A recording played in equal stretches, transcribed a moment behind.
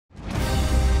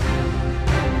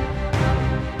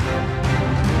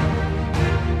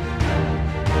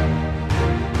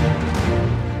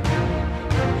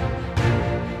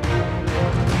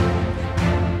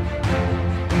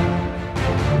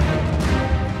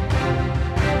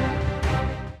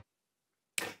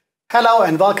Hello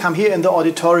and welcome here in the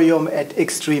auditorium at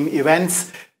X-Dream Events.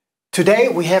 Today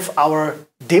we have our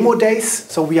demo days,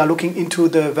 so we are looking into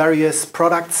the various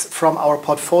products from our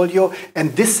portfolio,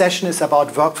 and this session is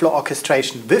about workflow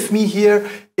orchestration. With me here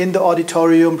in the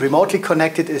auditorium, remotely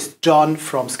connected, is John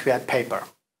from Squared Paper.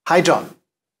 Hi John.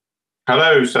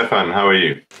 Hello Stefan, how are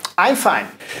you? I'm fine.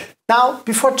 Now,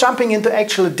 before jumping into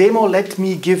actual demo, let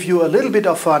me give you a little bit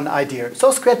of an idea.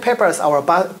 So Squared Paper is our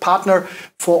partner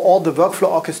for all the workflow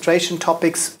orchestration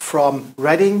topics from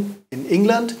Reading in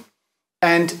England.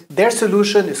 And their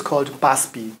solution is called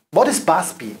BuzzBee. What is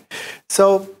BuzzBee?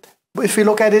 So if we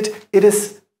look at it, it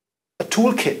is a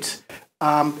toolkit.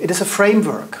 It is a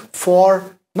framework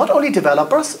for not only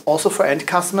developers, also for end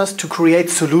customers to create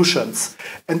solutions.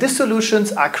 And these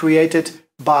solutions are created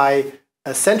by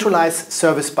a centralized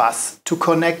service bus to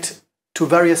connect to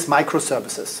various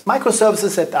microservices.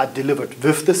 Microservices that are delivered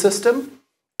with the system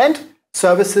and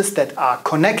services that are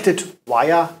connected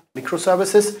via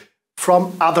microservices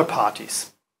from other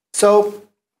parties. So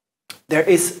there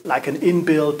is like an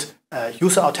inbuilt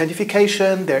user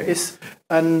authentication, there is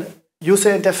an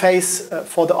user interface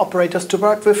for the operators to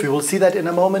work with. We will see that in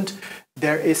a moment.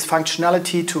 There is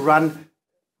functionality to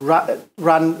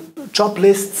run job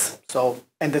lists.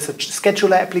 And there's a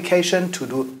scheduler application to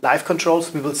do live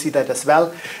controls. We will see that as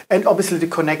well. And obviously the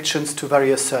connections to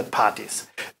various third parties.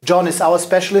 John is our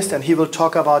specialist and he will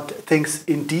talk about things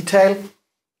in detail.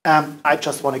 I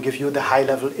just want to give you the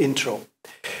high-level intro.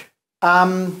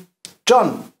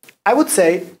 John, I would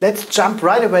say let's jump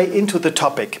right away into the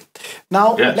topic.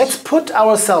 Now, Let's put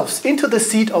ourselves into the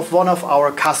seat of one of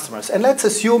our customers. And let's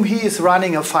assume he is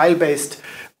running a file-based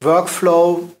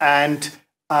workflow, and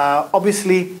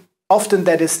obviously often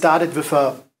that is started with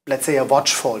let's say a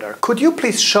watch folder. Could you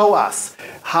please show us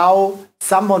how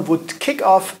someone would kick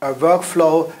off a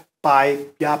workflow by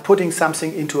putting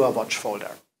something into a watch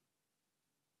folder?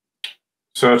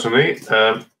 Certainly.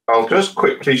 I'll just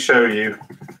quickly show you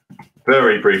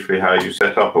very briefly how you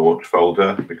set up a watch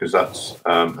folder, because that's,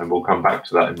 and we'll come back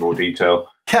to that in more detail.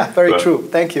 Yeah, very true.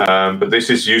 Thank you. But this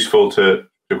is useful to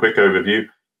a quick overview.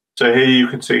 So here you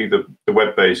can see the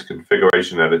web-based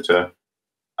configuration editor.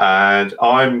 And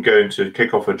I'm going to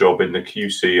kick off a job in the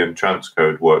QC and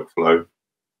transcode workflow.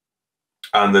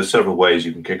 And there's several ways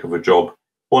you can kick off a job.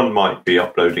 One might be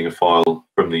uploading a file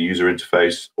from the user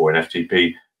interface or an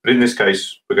FTP. But in this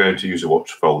case, we're going to use a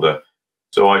watch folder.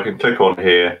 So I can click on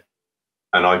here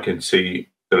and I can see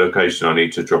the location I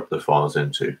need to drop the files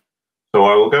into. So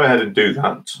I will go ahead and do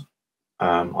that.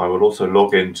 I will also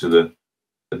log into the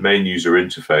main user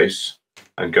interface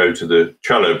and go to the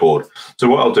Trello board. So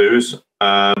what I'll do is,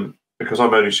 because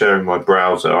I'm only sharing my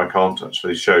browser, I can't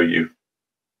actually show you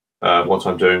what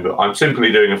I'm doing, but I'm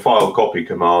simply doing a file copy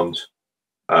command,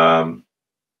 and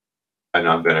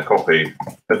I'm going to copy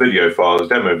a video file, a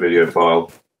demo video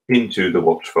file, into the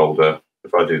watch folder.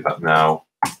 If I do that now,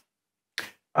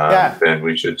 then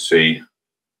we should see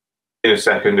in a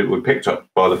second it will be picked up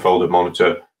by the folder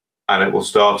monitor, and it will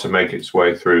start to make its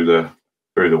way through the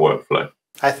workflow.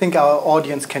 I think our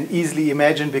audience can easily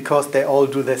imagine, because they all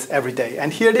do this every day.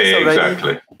 And here it is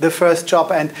already, the first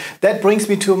job. And that brings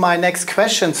me to my next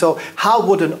question. So how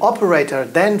would an operator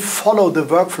then follow the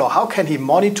workflow? How can he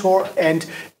monitor and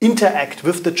interact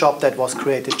with the job that was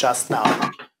created just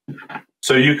now?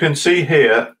 So you can see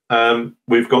here,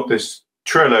 we've got this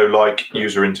Trello-like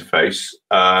user interface.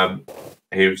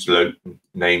 Here's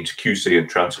named QC and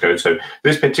transcode. So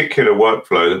this particular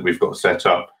workflow that we've got set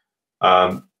up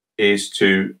is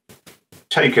to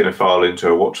take in a file into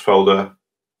a watch folder,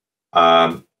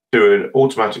 do an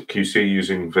automatic QC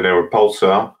using vanilla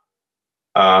Pulsar,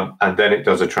 and then it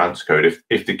does a transcode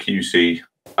if the QC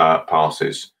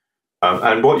passes.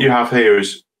 And what you have here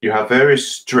is you have various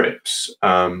strips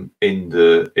in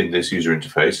this user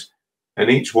interface,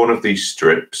 and each one of these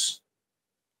strips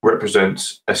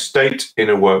represents a state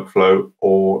in a workflow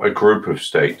or a group of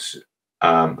states.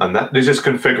 And this is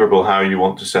configurable how you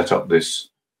want to set up this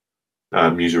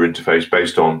user interface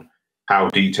based on how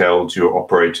detailed your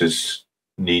operators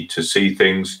need to see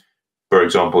things. For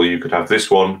example, you could have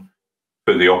this one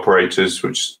for the operators,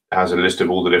 which has a list of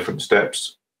all the different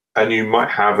steps. And you might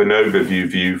have an overview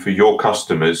view for your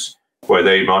customers, where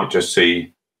they might just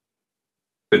see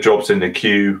the jobs in the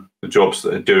queue, the jobs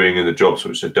that are doing, and the jobs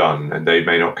which are done. And they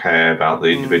may not care about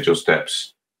the individual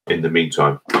steps in the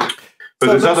meantime. But so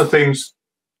there's other things.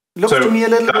 Looks to me a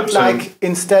little bit like,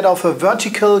 instead of a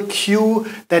vertical queue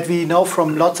that we know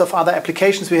from lots of other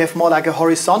applications, we have more like a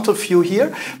horizontal view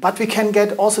here, but we can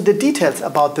get also the details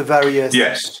about the various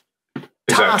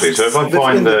exactly. So if I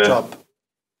find the job.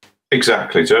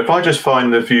 Exactly. So if I just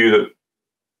find the view that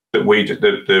that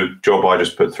the job I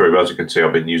just put through, as you can see,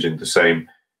 I've been using the same.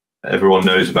 Everyone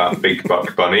knows about Big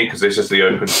Buck Bunny because this is the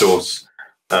open source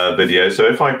video. So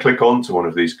if I click onto one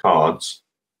of these cards,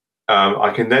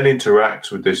 I can then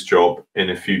interact with this job in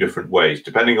a few different ways,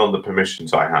 depending on the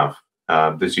permissions I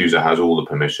have. This user has all the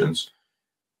permissions.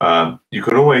 You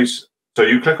can always, so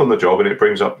you click on the job and it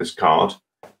brings up this card,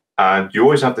 and you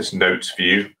always have this notes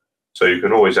view. So you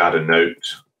can always add a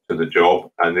note to the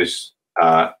job, and this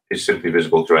is simply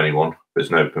visible to anyone. There's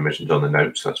no permissions on the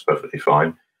notes. That's perfectly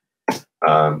fine.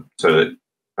 So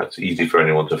that's easy for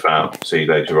anyone to see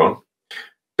later on.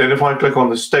 Then if I click on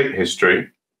the state history,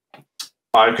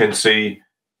 I can see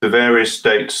the various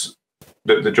states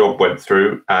that the job went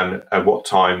through and at what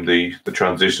time the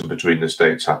transition between the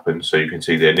states happened. So you can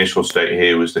see the initial state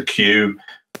here was the queue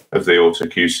of the auto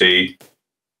QC.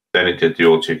 Then it did the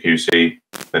auto QC.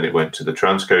 Then it went to the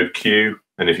transcode queue.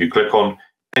 And if you click on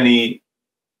any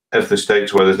of the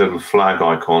states where there's a little flag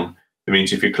icon, it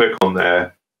means if you click on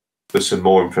there, there's some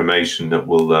more information that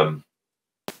will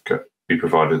be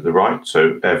provided at the right.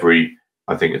 So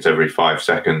I think it's every 5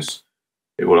 seconds,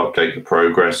 it will update the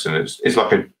progress, and it's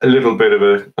like a little bit of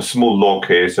a small log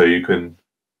here, so you can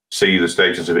see the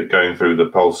status of it going through the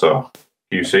Pulsar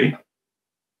QC.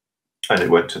 And it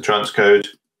went to transcode,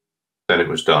 then it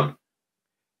was done.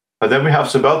 And then we have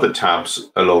some other tabs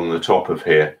along the top of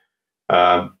here,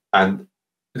 and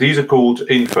these are called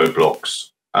info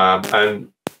blocks.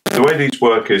 And the way these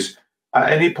work is,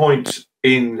 at any point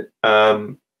in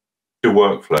the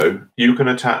workflow, you can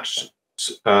attach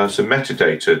some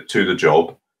metadata to the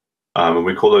job, and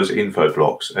we call those info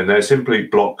blocks. And they're simply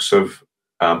blocks of,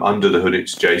 under the hood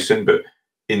it's JSON, but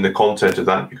in the content of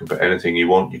that, you can put anything you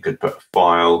want. You could put a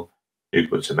file, you could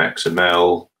put some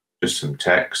XML, just some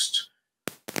text.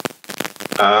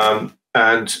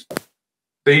 And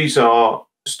these are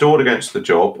stored against the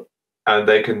job, and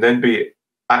they can then be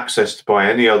accessed by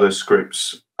any other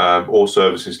scripts or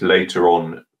services later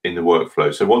on in the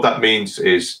workflow. So what that means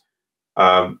is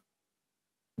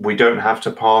we don't have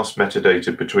to pass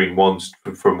metadata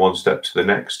from one step to the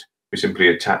next. We simply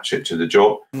attach it to the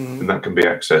job, and that can be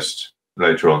accessed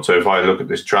later on. So if I look at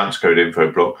this transcode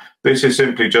info block, this is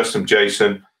simply just some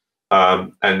JSON,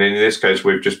 and in this case,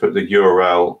 we've just put the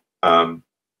URL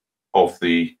of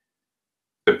the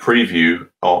preview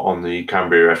on the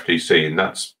Cambria FTC, and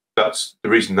that's the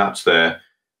reason that's there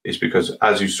is because,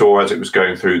 as you saw, as it was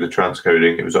going through the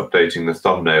transcoding, it was updating the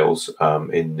thumbnails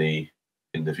in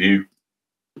the view.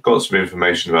 We've got some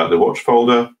information about the watch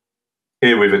folder.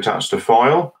 Here we've attached a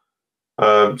file.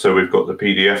 So we've got the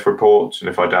PDF report, and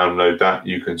if I download that,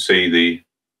 you can see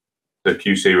the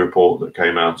QC report that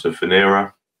came out of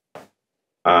Venera,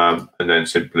 and then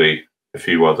simply a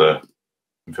few other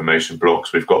information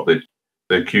blocks. We've got the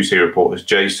QC report as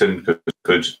JSON,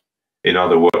 could in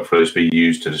other workflows be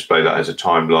used to display that as a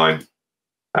timeline,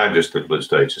 and just look at the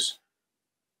status.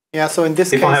 Yeah, so in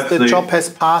this case, the job has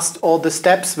passed all the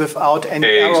steps without any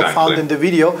error found in the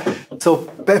video. So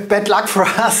bad luck for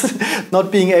us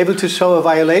not being able to show a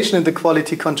violation in the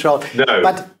quality control. No.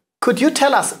 But could you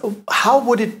tell us, how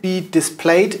would it be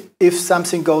displayed if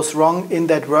something goes wrong in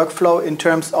that workflow in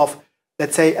terms of,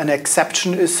 let's say, an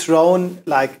exception is thrown,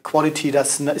 like quality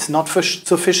is not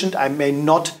sufficient, I may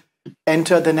not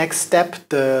enter the next step,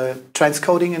 the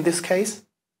transcoding in this case?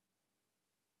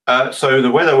 So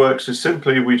the way that works is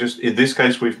simply in this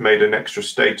case, we've made an extra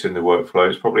state in the workflow.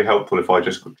 It's probably helpful if I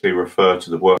just quickly refer to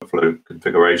the workflow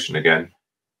configuration again.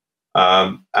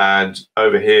 And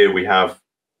over here, we have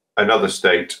another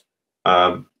state.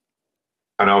 And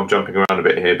I'm jumping around a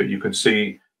bit here, but you can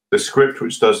see the script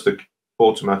which does the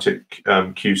automatic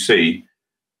QC.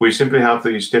 We simply have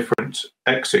these different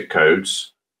exit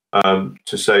codes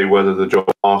to say whether the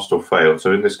job passed or failed.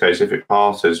 So in this case, if it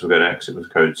passes, we're going to exit with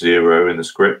code 0 in the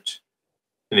script.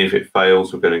 And if it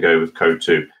fails, we're going to go with code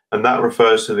 2. And that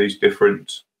refers to these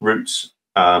different routes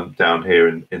down here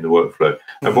in the workflow.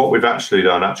 And what we've actually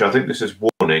done, I think this is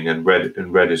warning and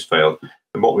red is failed.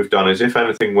 And what we've done is if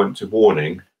anything went to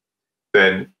warning,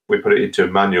 then we put it into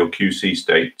a manual QC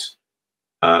state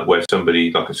where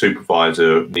somebody, like a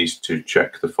supervisor, needs to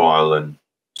check the file and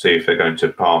see if they're going to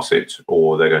pass it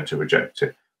or they're going to reject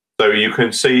it. So you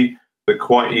can see that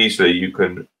quite easily you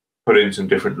can put in some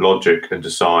different logic and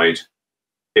decide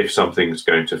if something's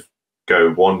going to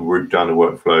go one route down the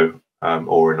workflow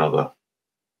or another.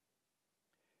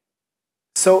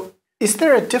 So is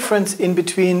there a difference in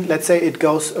between, let's say it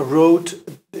goes a road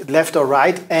left or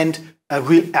right and a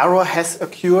real error has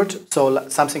occurred, so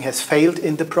something has failed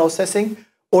in the processing,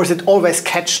 or is it always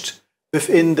catched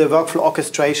within the workflow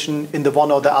orchestration in the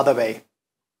one or the other way?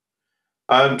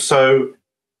 So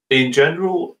in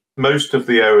general, most of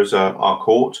the errors are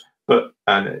caught, but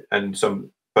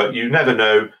you never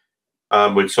know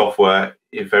with software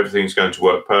if everything's going to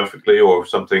work perfectly or if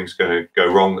something's going to go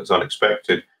wrong that's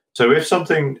unexpected. So if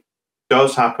something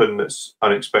does happen that's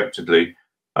unexpectedly,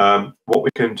 what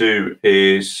we can do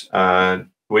is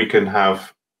we can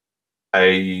have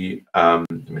let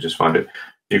me just find it.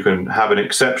 You can have an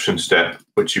exception step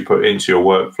which you put into your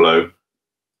workflow,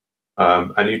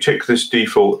 and you tick this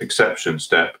default exception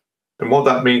step. And what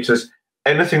that means is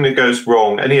anything that goes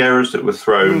wrong, any errors that were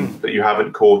thrown that you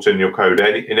haven't caught in your code,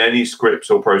 in any scripts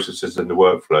or processes in the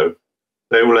workflow,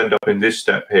 they will end up in this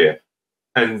step here.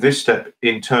 And this step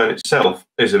in turn itself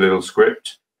is a little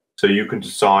script. So you can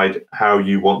decide how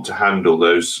you want to handle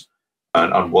those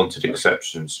unwanted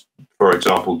exceptions. For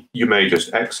example, you may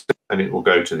just exit and it will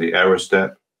go to the error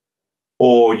step.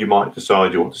 Or you might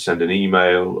decide you want to send an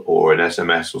email or an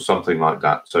SMS or something like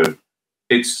that. So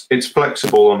it's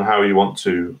flexible on how you want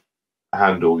to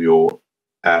handle your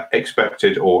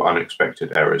expected or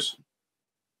unexpected errors.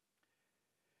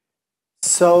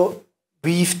 So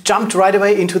we've jumped right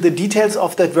away into the details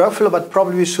of that workflow, but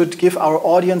probably we should give our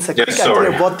audience a quick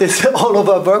idea what this all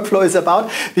over workflow is about.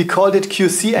 We called it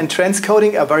QC and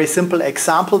transcoding, a very simple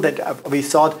example that we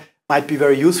thought might be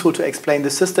very useful to explain the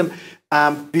system.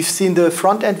 We've seen the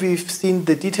front end, we've seen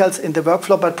the details in the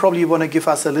workflow, but probably you want to give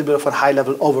us a little bit of a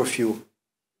high-level overview.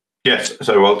 Yes,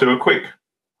 so I'll do a quick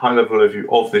high-level overview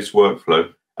of this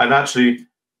workflow. And actually,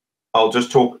 I'll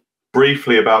just talk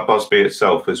briefly about Busby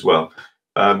itself as well.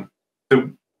 The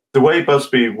way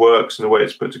Busby works and the way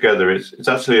it's put together is it's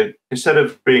actually, instead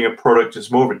of being a product, it's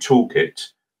more of a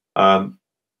toolkit. And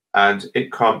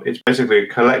it's basically a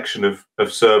collection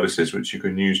of services which you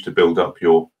can use to build up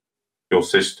your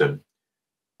system.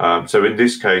 So in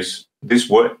this case, this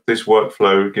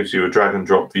workflow gives you a drag and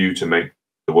drop view to make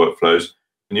the workflows,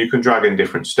 and you can drag in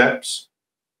different steps,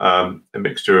 a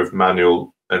mixture of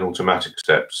manual and automatic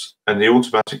steps. And the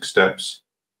automatic steps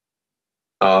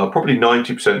are probably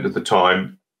 90% of the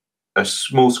time a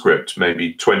small script,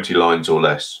 maybe 20 lines or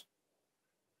less.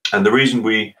 And the reason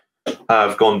we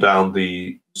have gone down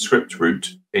the script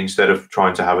route instead of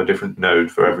trying to have a different node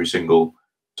for every single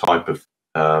type of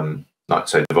like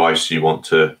say device you want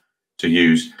to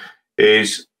use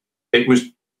is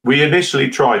we initially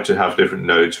tried to have different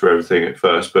nodes for everything at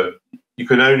first, but you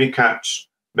can only catch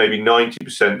maybe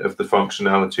 90% of the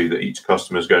functionality that each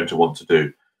customer is going to want to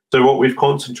do. So what we've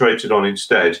concentrated on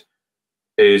instead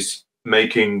is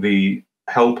making the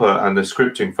helper and the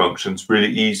scripting functions really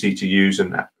easy to use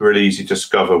and really easy to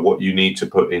discover what you need to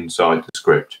put inside the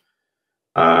script.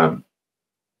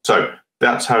 So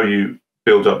that's how you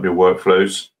build up your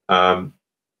workflows.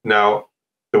 Now,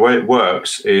 the way it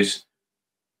works is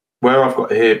where I've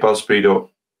got here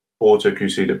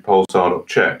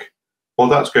busby.autoqc.pulsar.check, what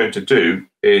that's going to do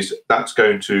is that's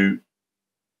going to,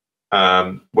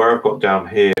 where I've got down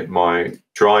here my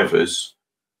drivers,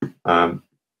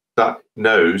 that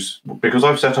knows, because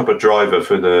I've set up a driver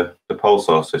for the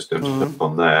Pulsar system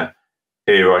on there.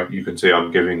 Here you can see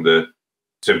I'm giving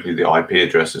simply the IP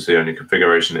address is the only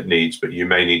configuration it needs, but you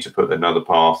may need to put another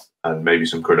path and maybe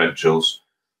some credentials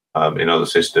in other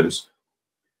systems.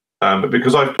 But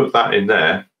because I've put that in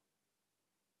there,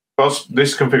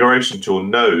 this configuration tool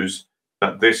knows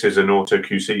that this is an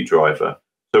AutoQC driver.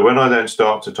 So when I then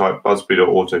start to type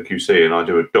busby.autoqc and I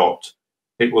do a dot,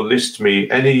 it will list me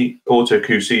any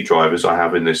AutoQC drivers I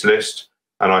have in this list,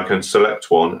 and I can select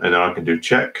one and then I can do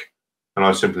check, and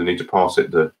I simply need to pass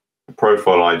it the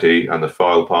profile ID and the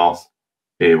file path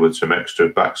here with some extra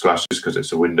backslashes because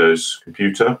it's a Windows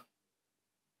computer.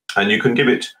 And you can give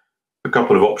it a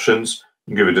couple of options.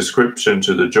 You can give a description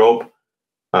to the job,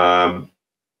 and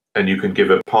you can give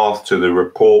a path to the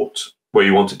report where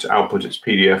you want it to output its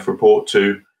PDF report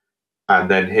to. And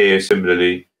then here,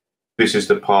 similarly, this is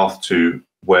the path to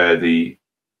where the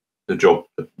job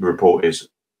report is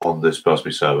on this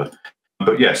Busby server.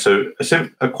 But yeah, so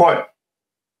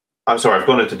I'm sorry, I've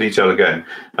gone into detail again,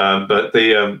 but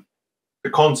the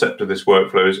concept of this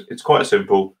workflow is it's quite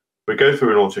simple. We go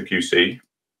through an AutoQC.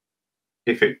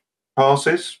 If it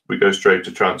passes, we go straight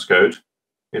to transcode.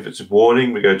 If it's a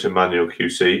warning, we go to manual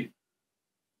QC.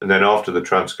 And then after the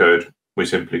transcode, we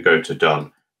simply go to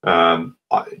done.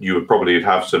 You would probably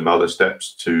have some other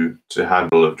steps to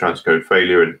handle a transcode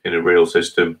failure in a real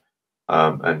system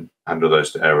and handle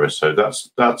those to errors. So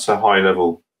that's a high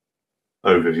level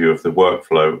overview of the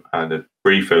workflow and a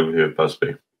brief overview of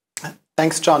Busby.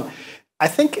 Thanks, John. I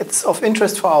think it's of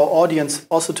interest for our audience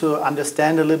also to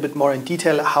understand a little bit more in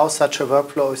detail how such a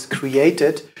workflow is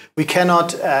created. We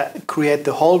cannot create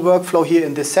the whole workflow here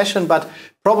in this session, but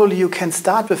probably you can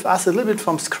start with us a little bit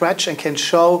from scratch and can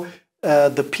show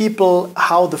the people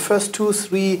how the first 2,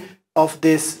 3 of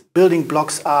these building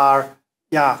blocks are,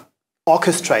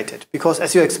 orchestrated. Because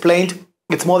as you explained,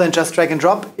 it's more than just drag and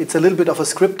drop. It's a little bit of a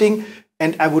scripting,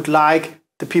 and I would like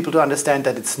the people to understand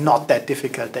that it's not that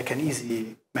difficult. They can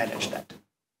easily manage that.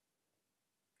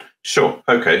 Sure.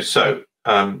 Okay. So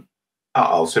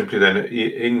I'll simply then,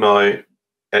 in my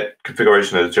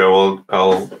configuration editor,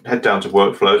 I'll head down to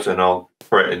workflows and I'll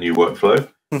create a new workflow.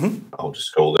 I'll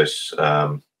just call this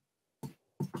IBC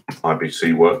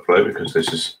workflow because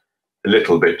this is a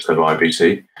little bit of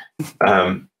IBC.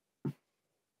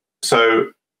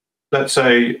 So let's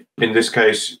say in this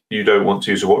case, you don't want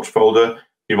to use a watch folder.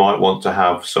 You might want to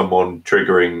have someone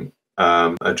triggering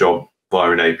a job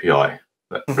via an API,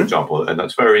 for example, and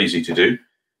that's very easy to do.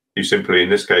 You simply, in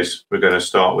this case, we're going to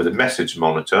start with a message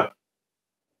monitor.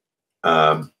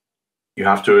 You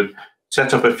have to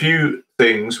set up a few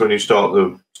things when you start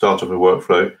of a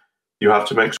workflow. You have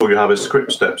to make sure you have a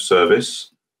script step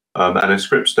service, and a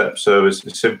script step service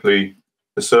is simply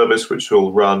the service which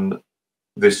will run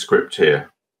this script here.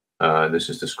 This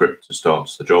is the script that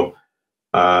starts the job.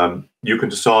 You can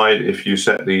decide if you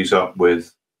set these up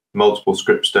with multiple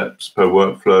script steps per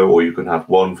workflow, or you can have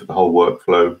one for the whole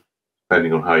workflow,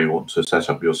 depending on how you want to set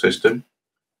up your system.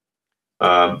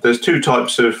 There's 2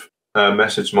 types of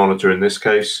message monitor in this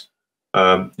case.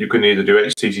 You can either do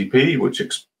HTTP,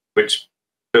 which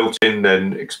built in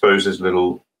then exposes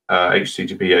little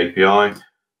HTTP API,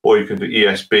 or you can do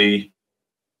ESB,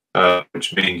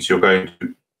 which means you're going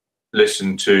to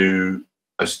listen to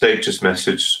a status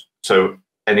message. So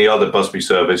any other Busby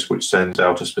service which sends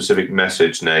out a specific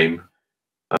message name,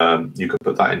 you can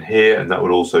put that in here, and that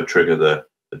will also trigger the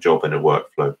job in a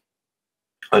workflow.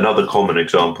 Another common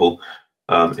example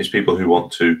is people who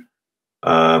want to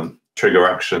trigger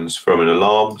actions from an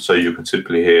alarm. So you can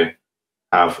simply here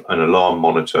have an alarm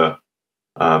monitor,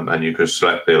 and you can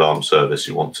select the alarm service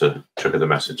you want to trigger the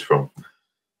message from.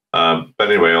 But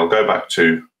anyway, I'll go back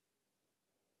to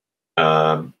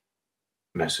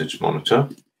message monitor.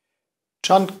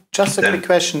 John, just a quick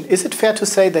question. Is it fair to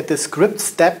say that the script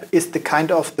step is the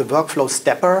kind of the workflow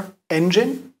stepper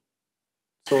engine?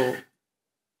 So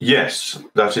yes,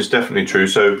 that is definitely true.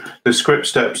 So the script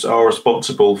steps are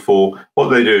responsible for what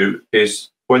they do is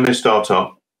when they start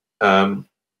up,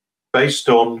 based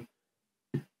on,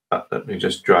 let me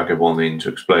just drag one in to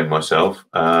explain myself.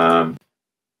 Let's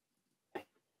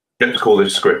call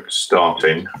this script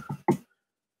starting.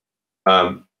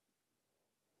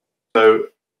 So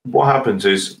what happens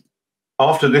is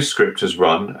after this script has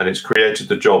run and it's created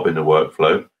the job in the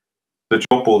workflow, the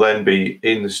job will then be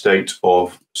in the state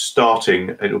of starting.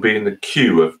 It will be in the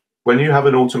queue of when you have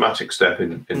an automatic step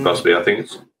in Busby. I think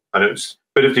I know it's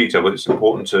a bit of detail, but it's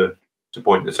important to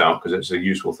point this out because it's a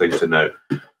useful thing to know.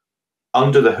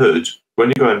 Under the hood, when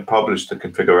you go and publish the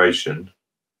configuration,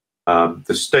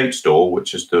 the state store,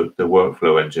 which is the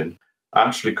workflow engine,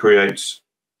 actually creates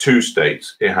 2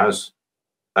 states. It has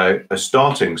a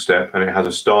starting step and it has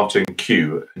a starting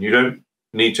queue, and you don't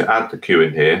need to add the queue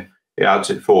in here. It adds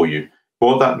it for you. But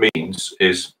what that means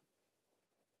is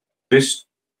this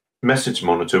message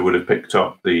monitor would have picked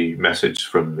up the message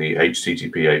from the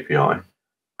HTTP API,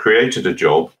 created a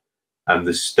job, and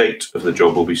the state of the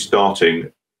job will be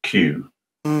starting queue.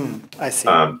 I see.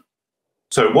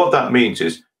 So what that means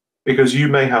is, because you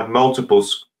may have multiple,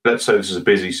 let's say this is a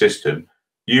busy system,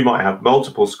 you might have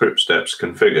multiple script steps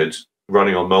configured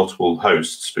running on multiple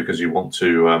hosts because you want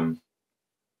to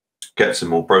get some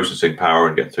more processing power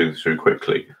and get through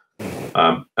quickly.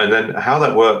 And then how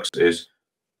that works is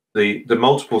the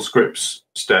multiple scripts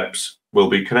steps will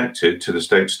be connected to the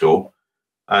state store,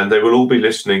 and they will all be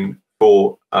listening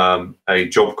for a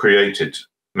job created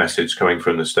message coming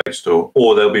from the state store,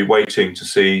 or they'll be waiting to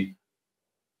see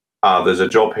there's a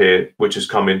job here which has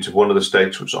come into one of the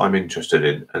states which I'm interested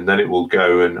in, and then it will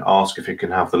go and ask if it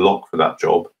can have the lock for that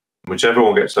job. Whichever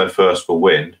one gets there first will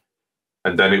win,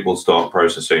 and then it will start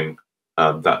processing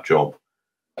that job.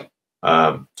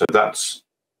 So that's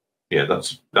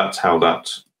how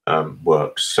that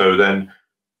works. So then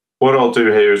what I'll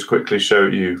do here is quickly show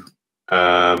you.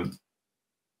 I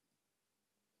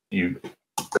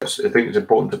think it's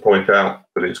important to point out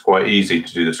that it's quite easy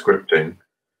to do the scripting.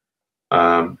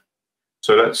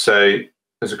 So let's say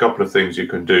there's a couple of things you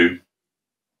can do.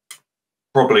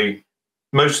 Probably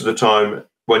most of the time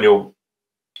when you're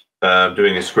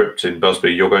doing a script in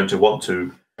Busby, you're going to want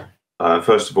to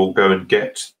first of all go and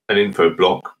get an info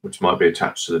block which might be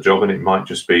attached to the job, and it might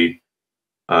just be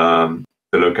the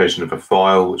location of a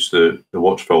file which the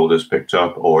watch folder's picked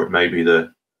up, or it may be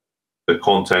the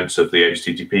contents of the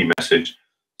HTTP message.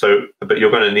 So, but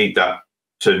you're going to need that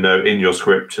to know in your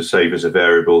script to save as a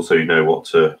variable so you know what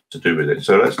to do with it.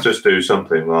 So let's just do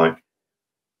something like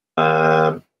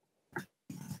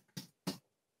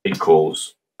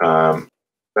equals, and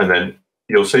then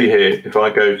you'll see here, if I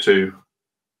go to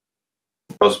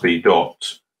Busby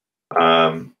dot,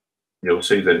 you'll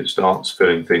see that it starts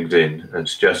filling things in and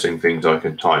suggesting things I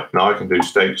can type. Now I can do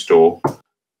state store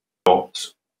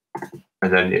dot,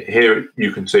 and then here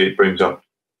you can see it brings up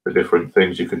the different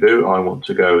things you can do. I want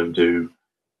to go and do,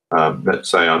 let's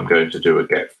say I'm going to do a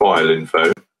get file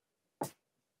info,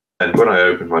 and when I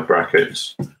open my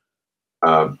brackets,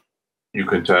 you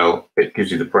can tell it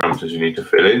gives you the parameters you need to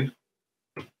fill in.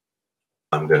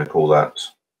 I'm going to call that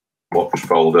watch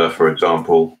folder, for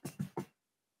example.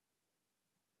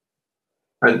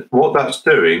 And what that's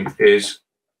doing is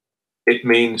it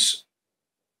means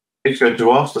it's going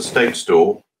to ask the state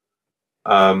store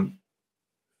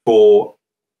for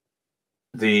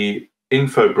the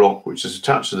info block which is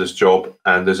attached to this job,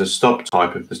 and there's a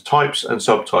subtype of there's types and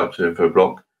subtypes of info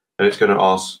block, and it's going to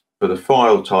ask for the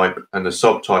file type and the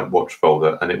subtype watch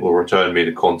folder, and it will return me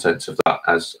the contents of that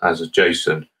as a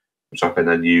JSON, which I can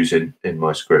then use in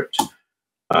my script.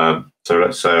 So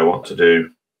let's say I want to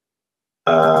do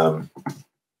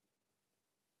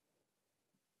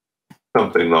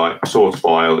something like source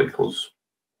file equals,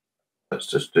 let's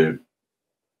just do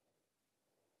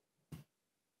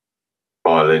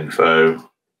file info.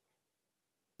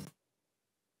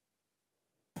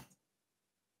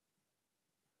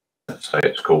 Let's say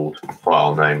it's called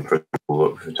file name, for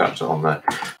example, if we attach it on there.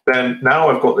 Then now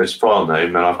I've got this file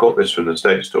name and I've got this from the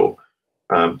state store.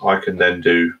 I can then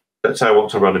do, let's say I want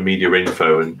to run a media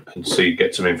info and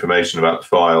get some information about the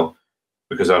file,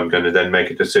 because I'm going to then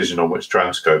make a decision on which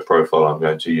transcode profile I'm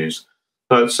going to use.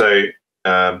 So let's say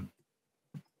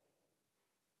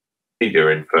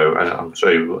media info, and I'll show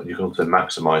you what you can also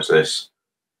maximize this.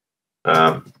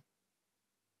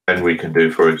 Then we can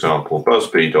do, for example,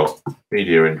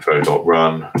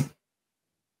 busby.mediainfo.run,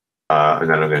 and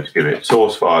then I'm going to give it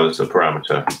source file as a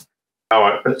parameter. All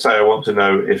right, let's say I want to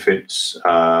know if it's,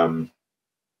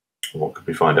 what could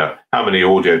we find out? How many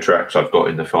audio tracks I've got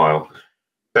in the file.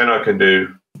 Then I can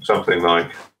do something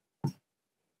like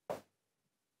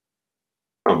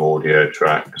some audio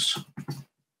tracks,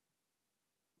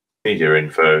 media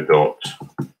info dot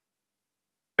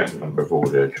get number of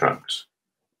audio tracks.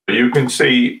 But you can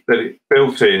see that it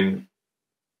built in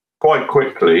quite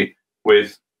quickly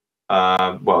with,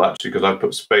 well, actually, because I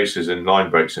put spaces and line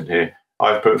breaks in here,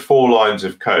 I've put 4 lines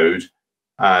of code,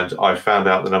 and I found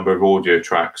out the number of audio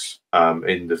tracks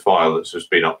in the file that's just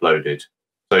been uploaded.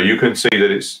 So you can see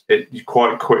that it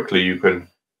quite quickly you can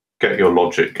get your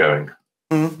logic going.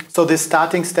 So this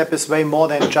starting step is way more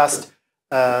than just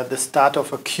the start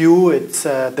of a queue. It's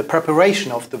the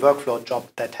preparation of the workflow job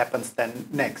that happens then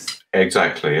next.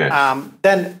 Exactly, yeah.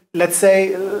 Then let's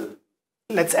say,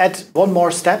 let's add one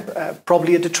more step,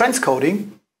 probably the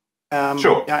transcoding.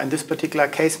 Sure. Yeah, in this particular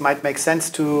case, might make sense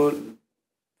to,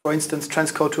 for instance,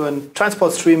 transcode to a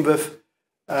transport stream with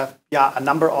a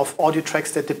number of audio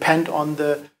tracks that depend on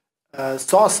the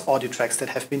source audio tracks that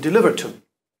have been delivered to.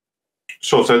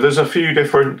 Sure. So there's a few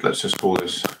different, let's just call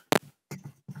this.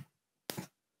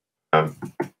 Oh,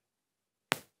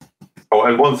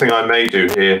 and one thing I may do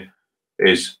here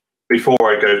is, before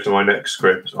I go to my next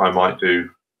script, I might do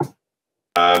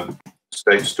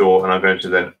state store, and I'm going to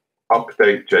then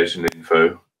update JSON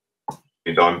info.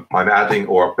 And I'm adding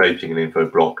or updating an info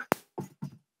block.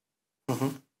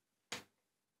 Call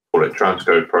it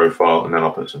transcode profile, and then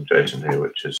I'll put some JSON here,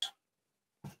 which is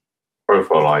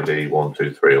profile ID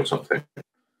 123 or something.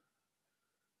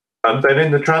 And then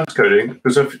in the transcoding,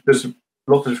 there's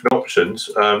lots of different options.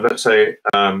 Let's say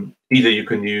either you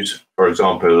can use, for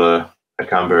example, a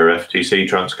Canberra FTC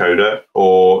transcoder,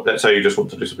 or let's say you just want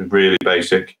to do something really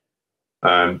basic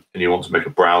and you want to make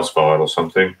a browse file or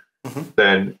something.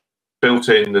 Then built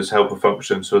in, there's helper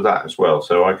functions for that as well.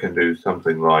 So I can do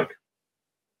something like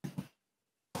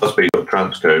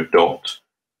busby.transcode dot,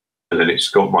 and then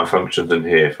it's got my functions in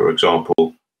here. For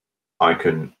example, I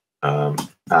can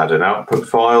add an output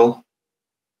file,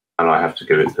 and I have to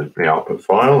give it the output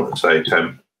file, let's say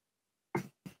temp.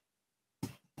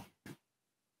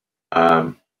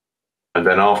 And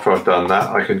then after I've done that,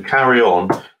 I can carry on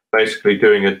basically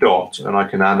doing a dot, and I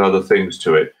can add other things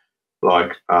to it.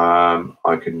 Like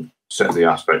I can set the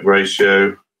aspect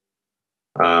ratio,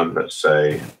 let's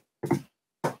say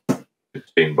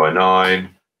 16:9.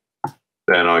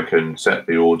 Then I can set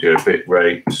the audio bit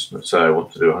rates. Let's say I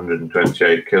want to do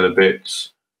 128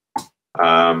 kilobits.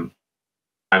 And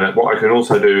what I can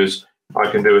also do is I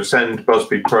can do a send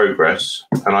Busby progress,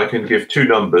 and I can give 2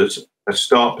 numbers, a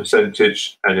start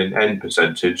percentage and an end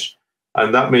percentage.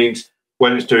 And that means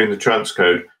when it's doing the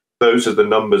transcode, those are the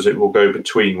numbers it will go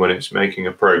between when it's making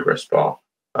a progress bar.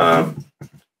 And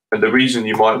the reason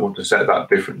you might want to set that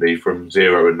differently from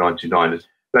 0 and 99 is,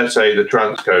 let's say the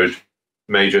transcode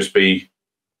may just be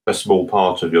a small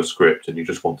part of your script and you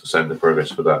just want to send the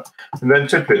progress for that. And then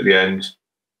typically at the end,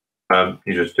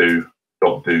 you just do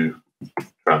 .do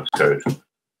transcode.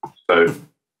 So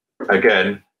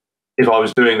again, if I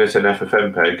was doing this in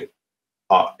FFmpeg,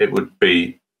 it would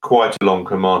be quite a long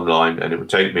command line and it would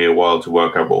take me a while to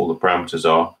work out what all the parameters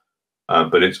are,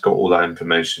 but it's got all that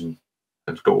information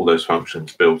and it's got all those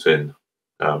functions built in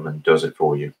and does it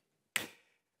for you.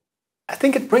 I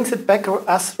think it brings it back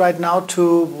us right now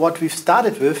to what we've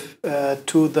started with,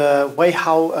 to the way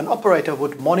how an operator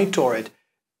would monitor it.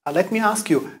 Let me ask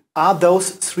you, are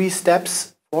those 3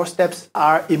 steps, 4 steps,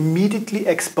 are immediately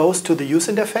exposed to the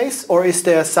user interface, or is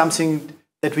there something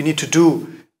that we need to do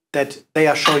that they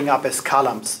are showing up as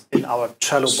columns in our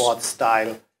Trello board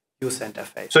style user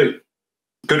interface? So,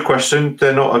 good question.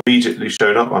 They're not immediately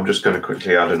shown up. I'm just going to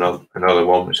quickly add another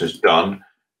one which is done.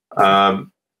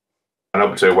 And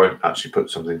obviously I won't actually put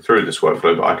something through this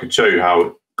workflow, but I can show you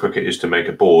how quick it is to make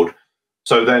a board.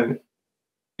 So then,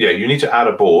 yeah, you need to add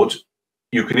a board.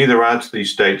 You can either add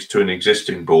these states to an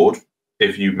existing board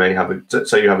if you may have, let's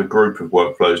say you have a group of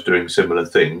workflows doing similar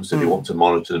things and you want to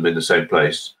monitor them in the same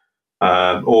place,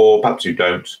 or perhaps you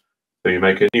don't. So you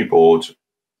make a new board.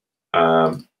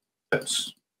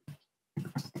 There's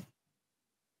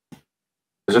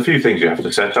a few things you have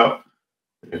to set up.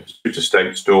 It's a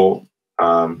state store.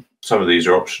 Some of these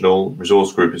are optional.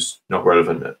 Resource group is not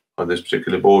relevant on this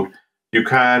particular board. You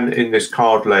can, in this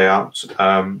card layout,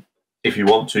 if you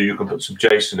want to, you can put some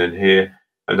JSON in here,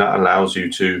 and that allows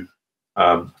you to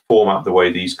format the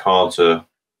way these cards are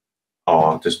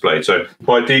displayed. So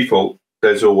by default,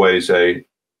 there's always a,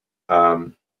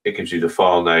 it gives you the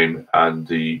file name and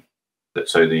the,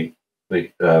 let's say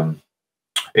the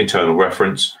internal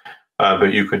reference.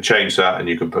 But you can change that and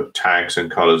you can put tags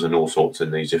and colors and all sorts in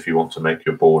these if you want to make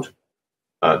your board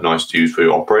nice to use for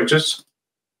your operators.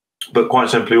 But quite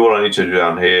simply, all I need to do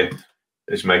down here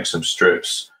is make some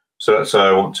strips. So let's say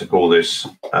I want to call this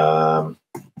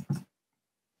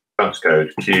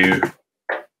transcode Q.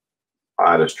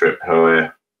 I add a strip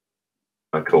here.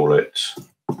 I call it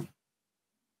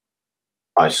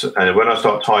and when I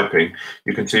start typing,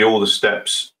 you can see all the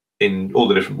steps in all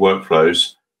the different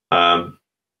workflows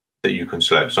that you can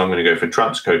select. So I'm going to go for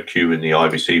transcode Q in the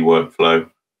IBC workflow.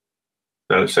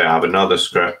 Now let's say I have another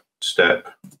step,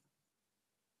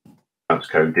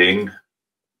 transcoding.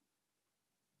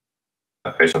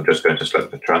 Okay, so I'm just going to select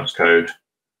the transcode.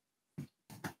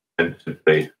 And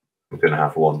simply, I'm going to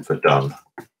have one for done.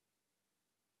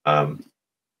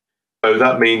 So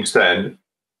that means then,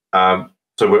 so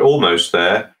we're almost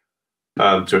there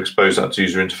to expose that to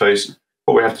user interface.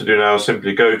 What we have to do now is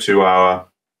simply go to our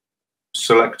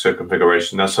selector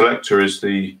configuration. Now selector is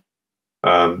the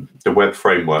web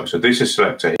framework. So this is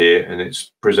selector here, and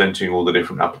it's presenting all the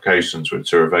different applications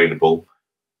which are available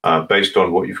based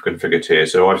on what you've configured here.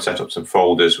 So I've set up some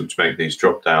folders which make these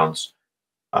drop downs.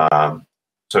 So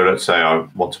let's say I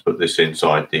want to put this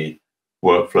inside the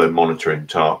workflow monitoring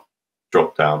drop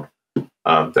down.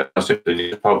 Then I simply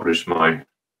need to publish my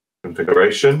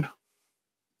configuration.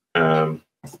 Oh,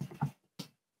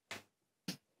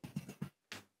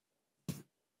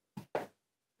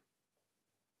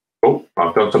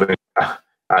 I've done something,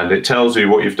 and it tells you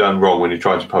what you've done wrong when you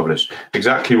try to publish.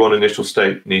 Exactly what initial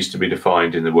state needs to be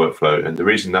defined in the workflow, and the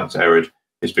reason that's errored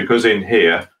is because in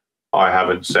here I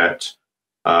haven't set.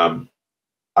 I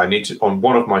need to, on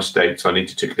one of my states, I need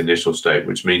to tick the initial state,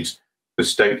 which means the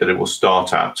state that it will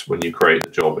start at when you create the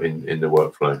job in the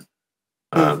workflow.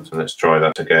 So let's try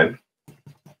that again.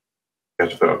 You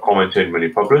have to put a comment in when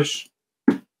you publish.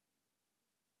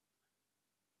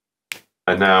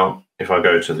 And now, if I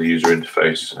go to the user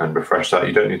interface and refresh that,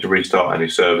 you don't need to restart any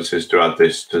services to add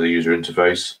this to the user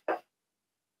interface.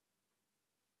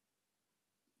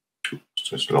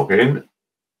 Just log in,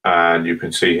 and you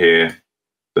can see here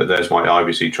that there's my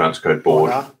IBC transcode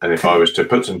board. And if I was to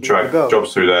put some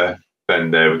jobs through there,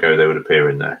 then there we go, they would appear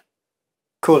in there.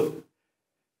 Cool.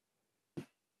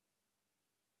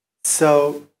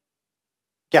 So,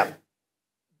 yeah,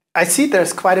 I see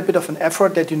there's quite a bit of an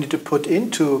effort that you need to put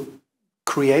in to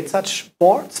create such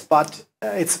boards, but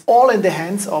it's all in the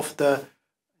hands of the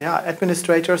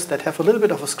administrators that have a little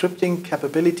bit of a scripting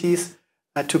capabilities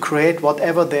to create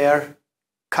whatever their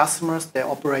customers, their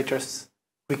operators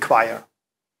require.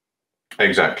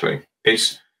 Exactly.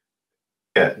 It's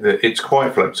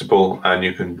quite flexible, and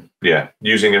you can yeah,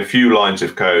 using a few lines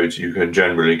of code, you can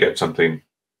generally get something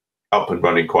up and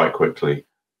running quite quickly,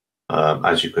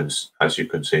 as you can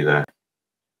see there.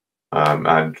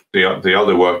 And the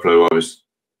other workflow I was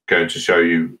going to show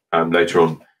you later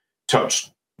on,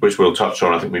 which we'll touch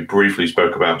on. I think we briefly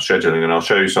spoke about scheduling, and I'll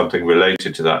show you something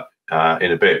related to that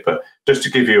in a bit. But just to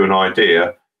give you an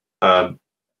idea,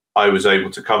 I was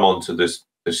able to come onto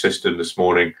the system this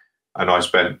morning, and I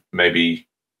spent maybe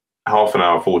half an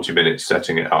hour, 40 minutes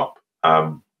setting it up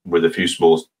with a few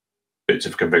small bits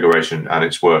of configuration, and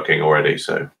it's working already.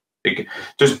 So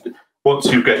just once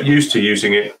you get used to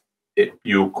using it,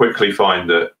 you'll quickly find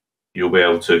that you'll be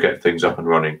able to get things up and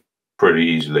running pretty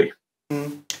easily.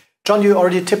 John, you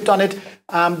already tipped on it.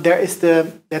 There is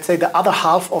let's say the other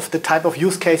half of the type of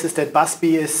use cases that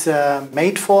Busby is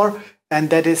made for, and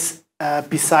that is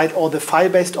beside all the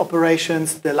file-based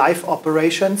operations, the live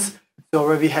operations, so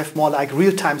where we have more like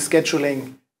real-time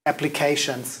scheduling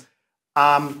applications.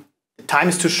 The time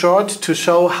is too short to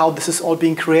show how this is all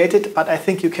being created, but I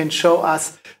think you can show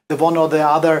us the one or the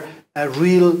other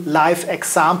real live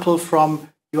example from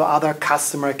your other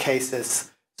customer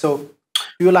cases. So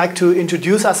you would like to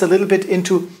introduce us a little bit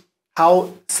into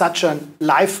how such a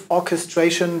live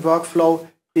orchestration workflow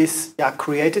is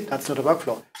created? That's not a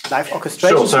workflow. Live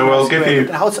orchestration. Sure. So I'll give you and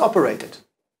how it's operated.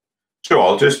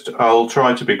 Sure. I'll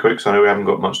try to be quick, because I know we haven't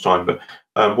got much time. But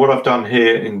what I've done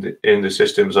here in the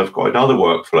system is I've got another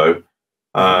workflow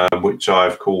which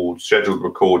I've called scheduled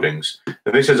recordings.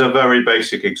 And this is a very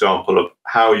basic example of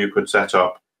how you could set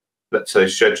up, let's say,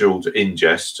 scheduled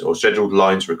ingest or scheduled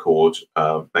lines record.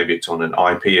 Maybe it's on an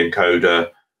IP encoder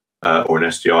or an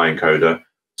SDI encoder,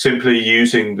 simply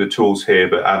using the tools here,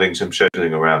 but adding some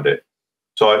scheduling around it.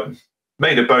 So I've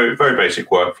made a very basic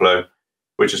workflow,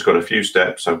 which has got a few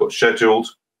steps. I've got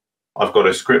scheduled. I've got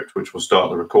a script which will start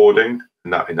the recording.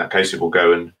 And in that case, it will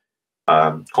go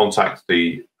and contact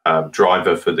the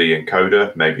driver for the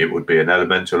encoder. Maybe it would be an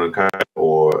elemental encoder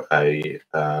or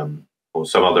or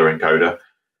some other encoder.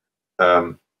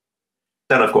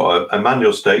 Then I've got a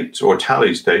manual state or a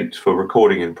tally state for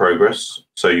recording in progress,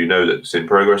 so you know that it's in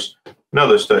progress.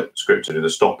 Another script to do the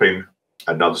stopping,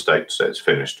 another state to say it's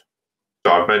finished.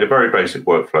 So I've made a very basic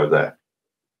workflow there.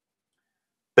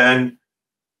 Then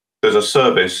there's a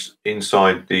service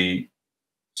inside the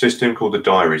system called the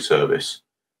diary service.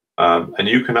 And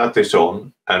you can add this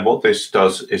on, and what this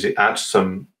does is it adds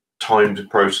some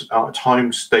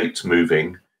time state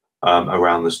moving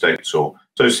around the state store.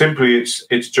 So simply,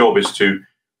 its job is to,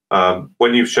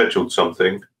 when you've scheduled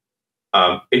something,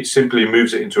 it simply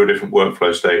moves it into a different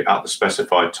workflow state at the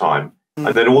specified time.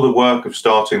 And then all the work of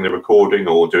starting the recording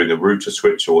or doing a router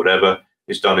switch or whatever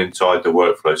is done inside the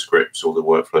workflow scripts or the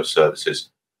workflow services.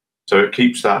 So it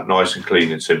keeps that nice and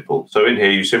clean and simple. So in here,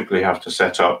 you simply have to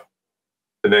set up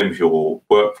the name of your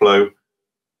workflow,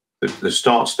 the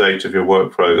start state of your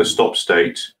workflow, the stop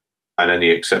state, and any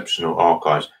exceptional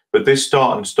archives. But this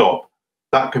start and stop,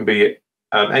 that can be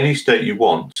any state you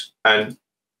want. And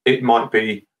it might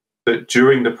be that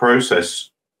during the process,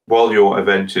 while your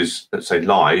event is, let's say,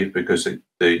 live, because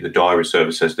the diary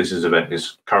service says this event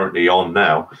is currently on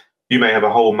now, you may have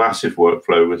a whole massive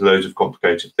workflow with loads of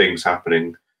complicated things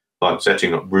happening, like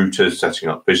setting up routers, setting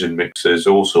up vision mixers,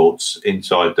 all sorts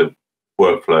inside the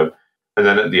workflow. And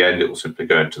then at the end, it will simply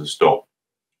go into the stop.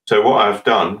 So what I've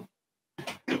done,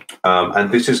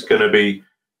 and this is going to be,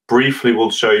 briefly,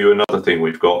 we'll show you another thing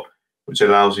we've got, which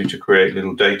allows you to create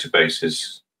little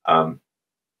databases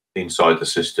inside the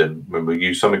system when we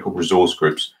use something called resource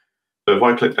groups. So if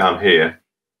I click down here,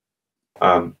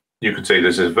 you can see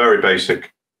there's a very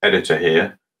basic editor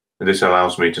here, and this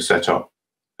allows me to set up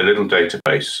a little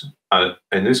database. And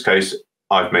in this case,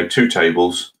 I've made two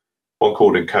tables, one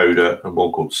called encoder and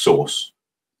one called source.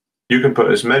 You can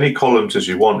put as many columns as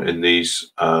you want in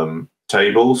these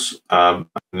tables, and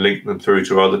link them through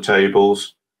to other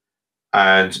tables.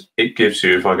 And it gives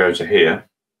you, if I go to here,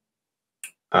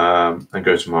 and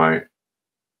go to my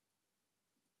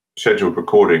scheduled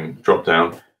recording drop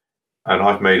down, and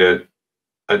I've made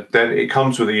then it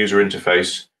comes with a user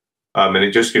interface, and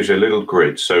it just gives you a little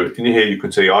grid. So in here you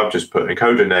can see I've just put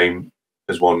encoder name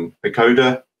as one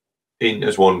encoder in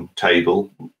as one table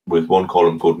with one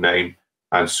column called name,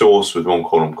 and source with one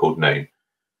column called name.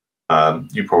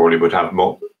 You probably would have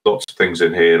lots of things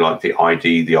in here like the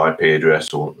ID, the IP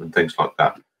address, and things like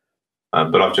that.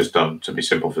 But I've just done to be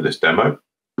simple for this demo.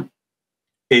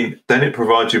 Then it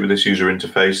provides you with this user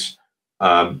interface,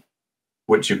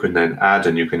 which you can then add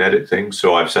and you can edit things.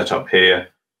 So I've set up here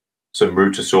some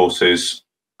router sources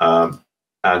and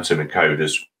some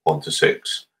encoders 1 to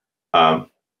 6.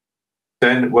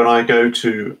 Then when I go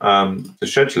to the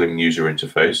scheduling user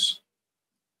interface,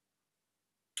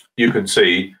 you can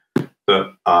see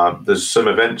that there's some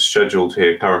events scheduled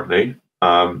here currently.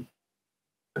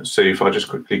 Let's see if I just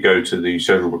quickly go to the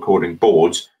scheduled recording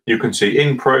boards. You can see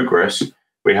in progress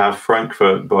we have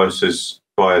Frankfurt versus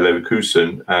Bayer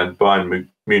Leverkusen and Bayern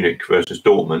Munich versus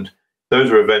Dortmund.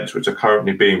 Those are events which are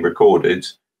currently being recorded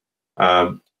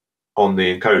on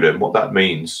the encoder. And what that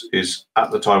means is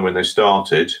at the time when they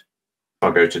started, if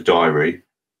I go to diary,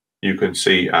 you can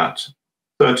see at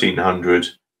 1300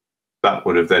 that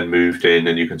would have then moved in,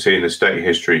 and you can see in the state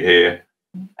history here,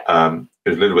 it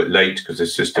was a little bit late because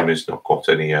this system has not got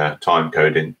any time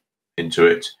code into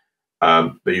it.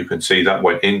 But you can see that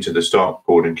went into the start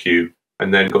recording queue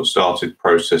and then got started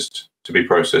to be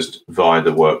processed via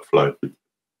the workflow.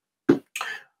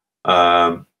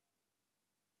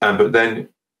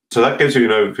 So that gives you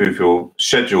an overview of your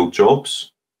scheduled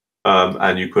jobs,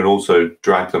 and you can also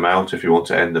drag them out if you want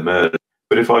to end them early.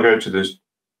 But if I go to the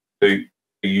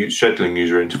scheduling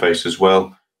user interface as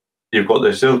well, you've got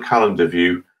this little calendar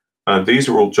view. And these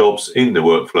are all jobs in the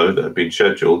workflow that have been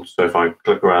scheduled. So if I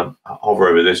click around, hover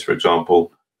over this, for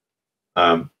example,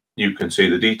 you can see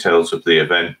the details of the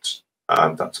event.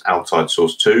 That's outside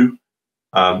source 2.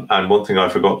 And one thing I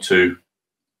forgot to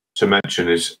mention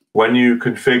is when you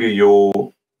configure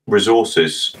your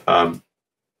resources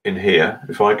in here,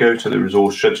 if I go to the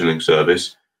resource scheduling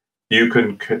service, you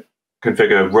can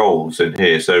configure roles in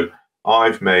here. So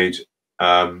I've made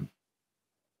 2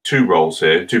 roles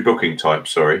here, 2 booking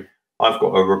types, sorry. I've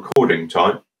got a recording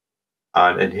type,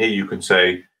 and in here you can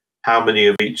say how many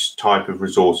of each type of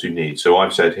resource you need. So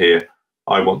I've said here,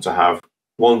 I want to have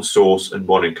 1 source and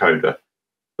 1 encoder.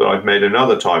 So I've made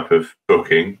another type of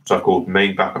booking, which I've called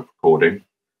main backup recording.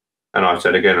 And I've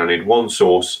said again, I need 1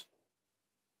 source,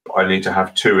 I need to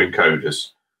have 2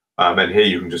 encoders. And here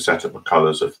you can just set up the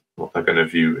colors of what they're going to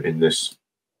view in this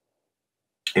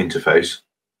interface.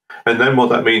 And then what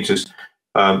that means is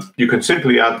you can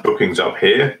simply add bookings up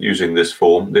here using this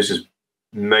form. This is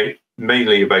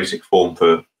mainly a basic form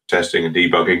for testing and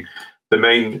debugging. The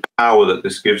main power that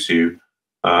this gives you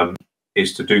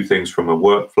is to do things from a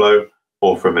workflow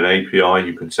or from an API.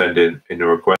 You can send in a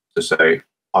request to say,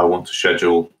 I want to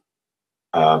schedule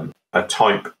a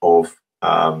type of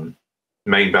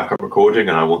main backup recording,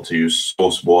 and I want to use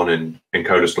source 1 in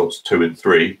encoder slots 2 and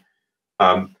 3.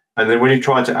 And then when you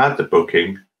try to add the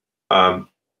booking,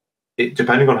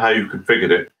 depending on how you configured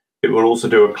it, it will also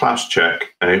do a clash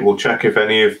check, and it will check if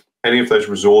any of those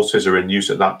resources are in use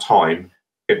at that time.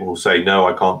 It will say, no,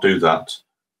 I can't do that.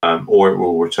 Or it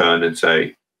will return and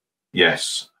say,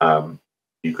 yes,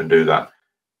 you can do that.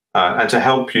 And to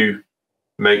help you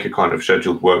make a kind of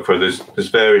scheduled workflow, there's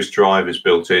various drivers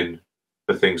built in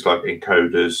for things like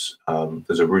encoders.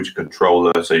 There's a router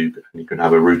controller, so you can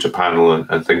have a router panel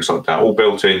and things like that, all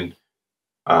built in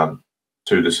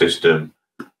to the system.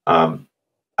 And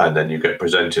then you get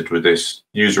presented with this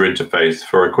user interface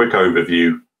for a quick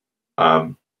overview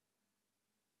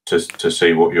to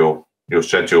see what your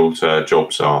scheduled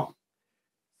jobs are.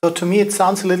 So to me, it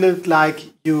sounds a little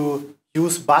like you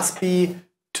use Busby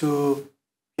to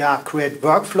create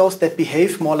workflows that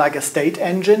behave more like a state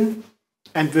engine.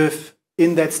 And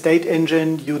within that state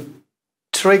engine, you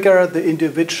trigger the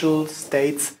individual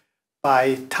states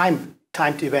by timed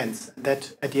events.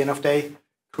 That, at the end of the day,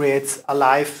 creates a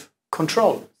live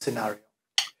control scenario.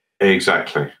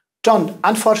 Exactly. John,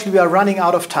 unfortunately, we are running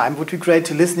out of time. It would be great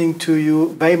to listening to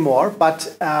you way more.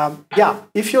 But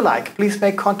if you like, please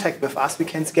make contact with us. We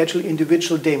can schedule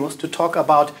individual demos to talk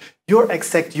about your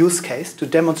exact use case, to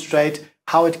demonstrate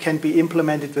how it can be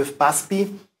implemented with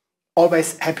Busby.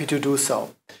 Always happy to do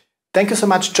so. Thank you so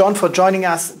much, John, for joining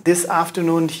us this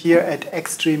afternoon here at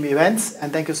X-Dream Events.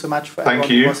 And thank you so much for everyone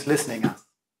who was listening us.